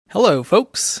Hello,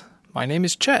 folks. My name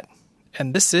is Chet,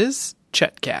 and this is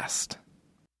Chetcast.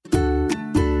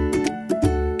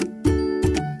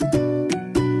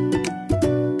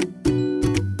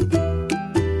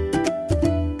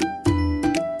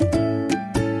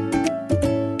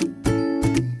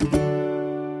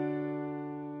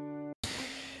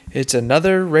 It's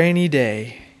another rainy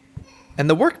day, and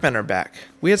the workmen are back.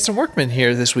 We had some workmen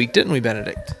here this week, didn't we,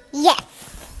 Benedict? Yes.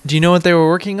 Do you know what they were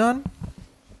working on?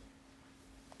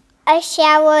 A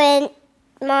shower in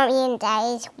Mommy and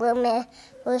Daddy's room and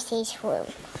Lucy's room.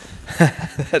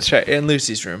 That's right, in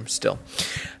Lucy's room still.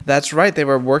 That's right, they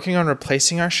were working on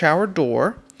replacing our shower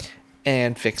door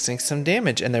and fixing some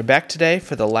damage, and they're back today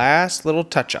for the last little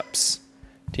touch-ups.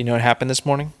 Do you know what happened this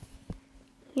morning?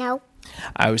 No.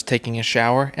 I was taking a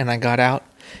shower, and I got out,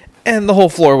 and the whole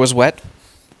floor was wet.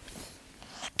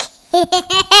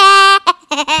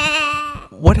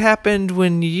 What happened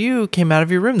when you came out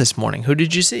of your room this morning? Who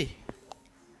did you see?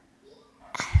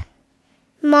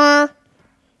 Mommy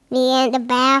in the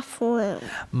bathroom.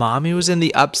 Mommy was in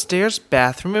the upstairs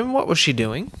bathroom, and what was she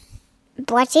doing?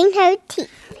 Brushing her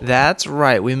teeth. That's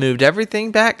right. We moved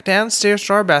everything back downstairs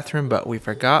to our bathroom, but we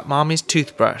forgot Mommy's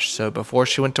toothbrush. So before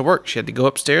she went to work, she had to go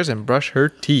upstairs and brush her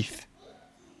teeth.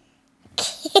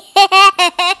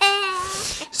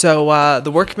 So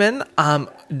the workmen,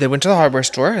 they went to the hardware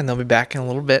store, and they'll be back in a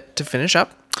little bit to finish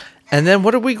up. And then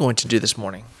what are we going to do this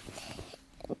morning?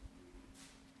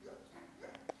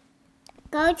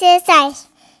 Go to the Science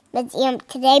Museum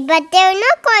today, but they're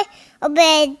not going to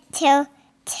open till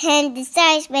 10. The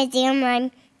Science Museum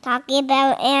I'm talking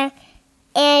about, and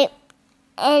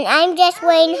I'm just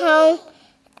waiting home.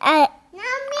 Mommy,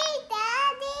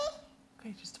 Daddy.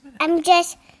 Okay, just a minute. I'm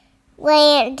just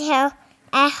waiting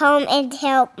at home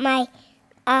until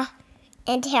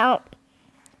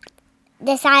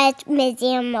the Science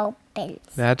Museum opens.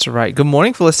 That's right. Good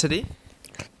morning, Felicity.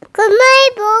 Good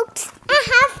morning, folks. I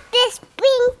have this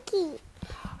binky.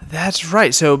 That's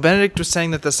right. So Benedict was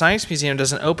saying that the Science Museum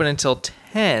doesn't open until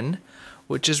 10,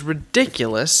 which is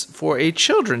ridiculous for a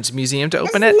children's museum to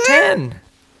open at 10.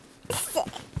 The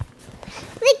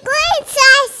Great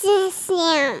Science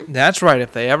Museum. That's right,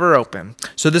 if they ever open.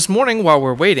 So this morning, while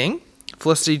we're waiting,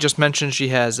 Felicity just mentioned she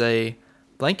has a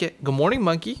blanket. Good morning,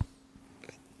 Monkey.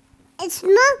 It's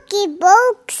Monkey,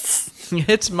 folks.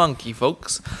 It's Monkey,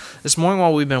 folks. This morning,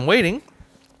 while we've been waiting,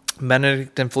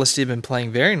 Benedict and Felicity have been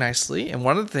playing very nicely, and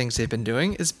one of the things they've been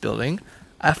doing is building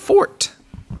a fort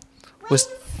with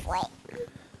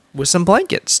some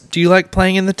blankets. Do you like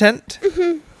playing in the tent?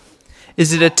 Mm-hmm.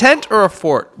 Is it a tent or a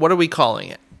fort? What are we calling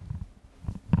it?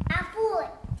 A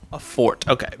fort. A fort.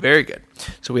 Okay, very good.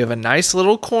 So we have a nice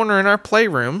little corner in our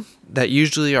playroom that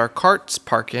usually our carts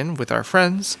park in with our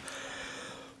friends.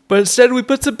 But instead we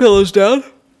put some pillows down.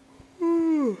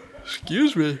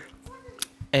 Excuse me.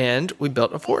 And we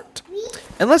built a fort.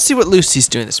 And let's see what Lucy's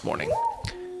doing this morning.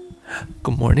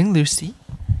 Good morning, Lucy.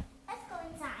 Let's go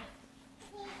inside.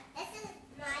 This is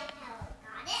my pillow.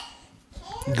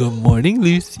 Got it? Good morning,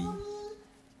 Lucy.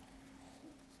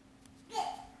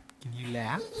 Can you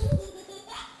laugh?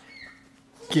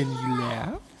 Can you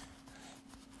laugh?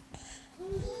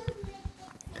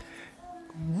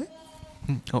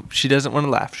 Oh, she doesn't want to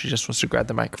laugh. She just wants to grab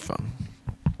the microphone.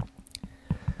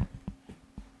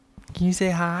 Can you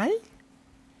say hi?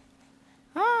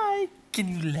 Hi. Can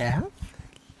you laugh?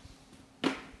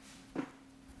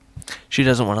 She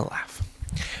doesn't want to laugh.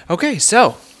 Okay,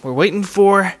 so we're waiting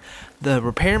for the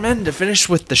repairman to finish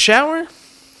with the shower.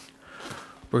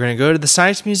 We're going to go to the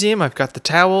Science Museum. I've got the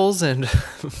towels and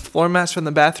floor mats from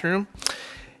the bathroom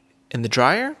in the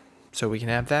dryer, so we can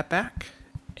have that back.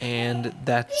 And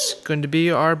that's going to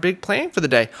be our big plan for the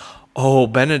day. Oh,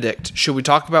 Benedict, should we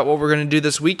talk about what we're going to do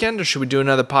this weekend, or should we do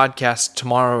another podcast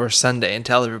tomorrow or Sunday and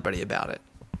tell everybody about it?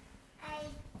 I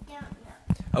don't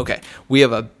know. Okay, we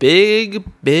have a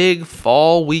big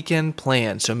fall weekend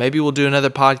planned, so maybe we'll do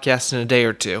another podcast in a day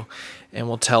or two, and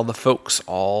we'll tell the folks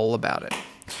all about it.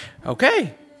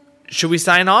 Okay, should we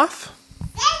sign off?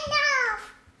 Sign off.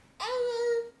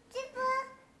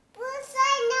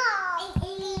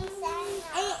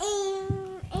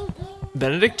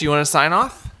 Benedict, do you want to sign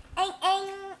off?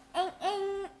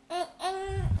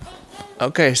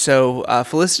 Okay, so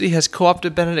Felicity has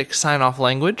co-opted Benedict's sign-off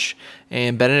language,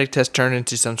 and Benedict has turned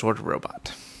into some sort of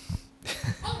robot.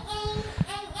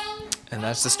 And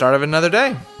that's the start of another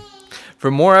day.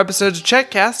 For more episodes of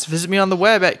Chetcast, visit me on the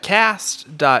web at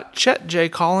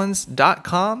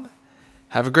cast.chetjcollins.com.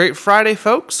 Have a great Friday,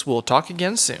 folks. We'll talk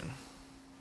again soon.